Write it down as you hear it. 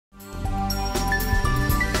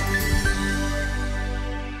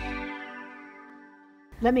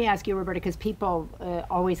Let me ask you, Roberta, because people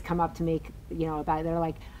always come up to me, about, they're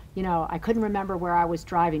like, I couldn't remember where I was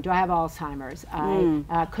driving. Do I have Alzheimer's?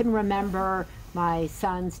 I couldn't remember my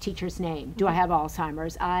son's teacher's name. Do I have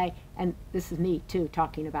Alzheimer's? And this is me too,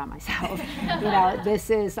 talking about myself.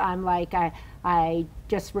 I'm like, I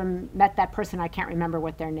just met that person, I can't remember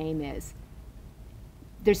what their name is.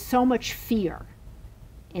 There's so much fear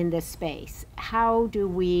in this space. How do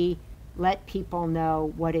we let people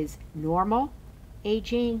know what is normal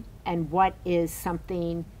aging and what is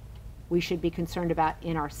something we should be concerned about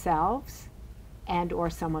in ourselves and or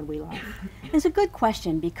someone we love? It's a good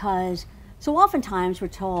question, because so oftentimes we're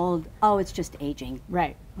told, oh, it's just aging.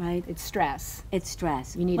 Right. Right? It's stress. It's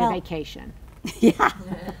stress. You need a vacation. Yeah.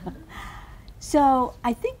 So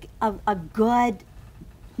I think a good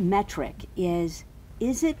metric is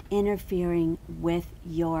it interfering with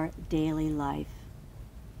your daily life?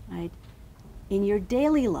 Right? In your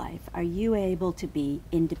daily life, are you able to be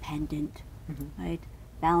independent? Right?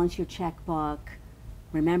 Balance your checkbook,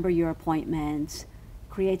 remember your appointments,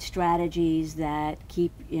 create strategies that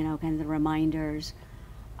keep, kind of the reminders.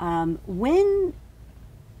 When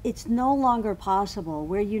it's no longer possible,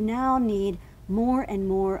 where you now need more and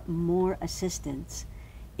more assistance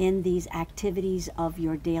in these activities of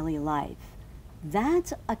your daily life,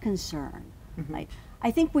 that's a concern. Right?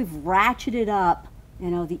 I think we've ratcheted up,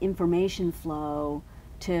 the information flow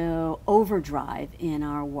to overdrive in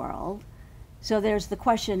our world. So there's the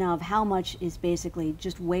question of how much is basically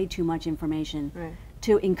just way too much information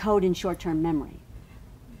to encode in short-term memory.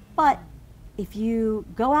 But if you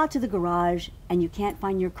go out to the garage and you can't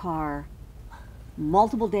find your car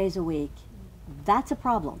multiple days a week, that's a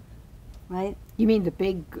problem, right? You mean the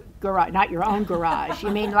big garage, not your own garage. You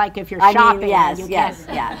mean like if you're shopping. Yes, and you yes,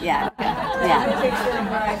 can't... yeah.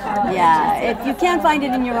 If you can't find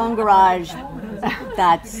it in your own garage,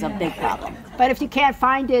 that's a big problem. But if you can't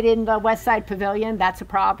find it in the West Side Pavilion, that's a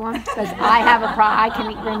problem. Because I have a I can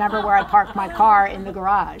remember where I parked my car in the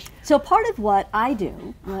garage. So part of what I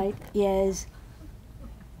do, right, is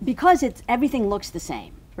because everything looks the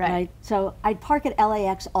same, right? So I park at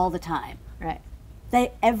LAX all the time. Right.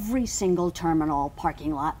 Every single terminal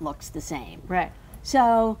parking lot looks the same. Right.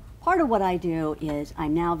 So part of what I do is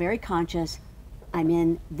I'm now very conscious. I'm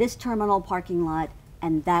in this terminal parking lot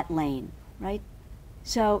and that lane, right?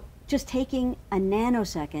 So just taking a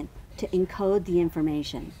nanosecond to encode the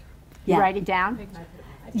information. You write it down?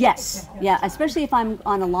 Yes, yeah, especially if I'm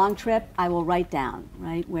on a long trip, I will write down,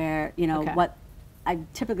 right, where, what, I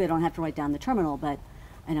typically don't have to write down the terminal, but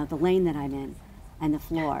I know the lane that I'm in and the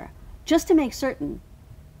floor, just to make certain.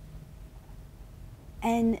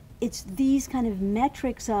 And it's these kind of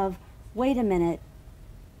metrics of, wait a minute,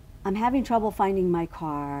 I'm having trouble finding my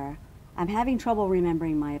car, I'm having trouble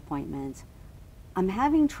remembering my appointments, I'm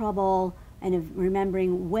having trouble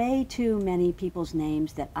remembering way too many people's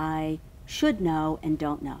names that I should know and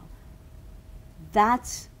don't know.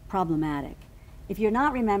 That's problematic. If you're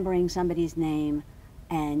not remembering somebody's name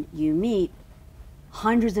and you meet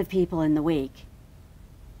hundreds of people in the week,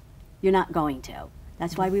 you're not going to.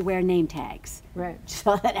 That's why we wear name tags. Right.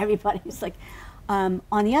 So that everybody's like, on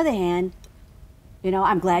the other hand,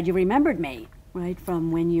 I'm glad you remembered me, right,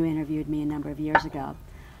 from when you interviewed me a number of years ago.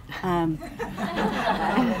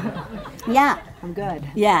 Yeah. I'm good.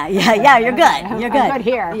 Yeah, you're good. You're good. I'm good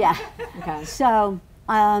here. Yeah. Okay. So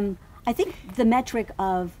I think the metric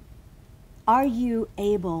of, are you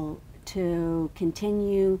able to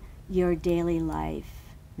continue your daily life,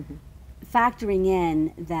 factoring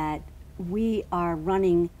in that we are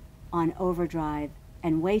running on overdrive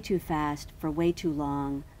and way too fast for way too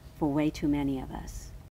long for way too many of us.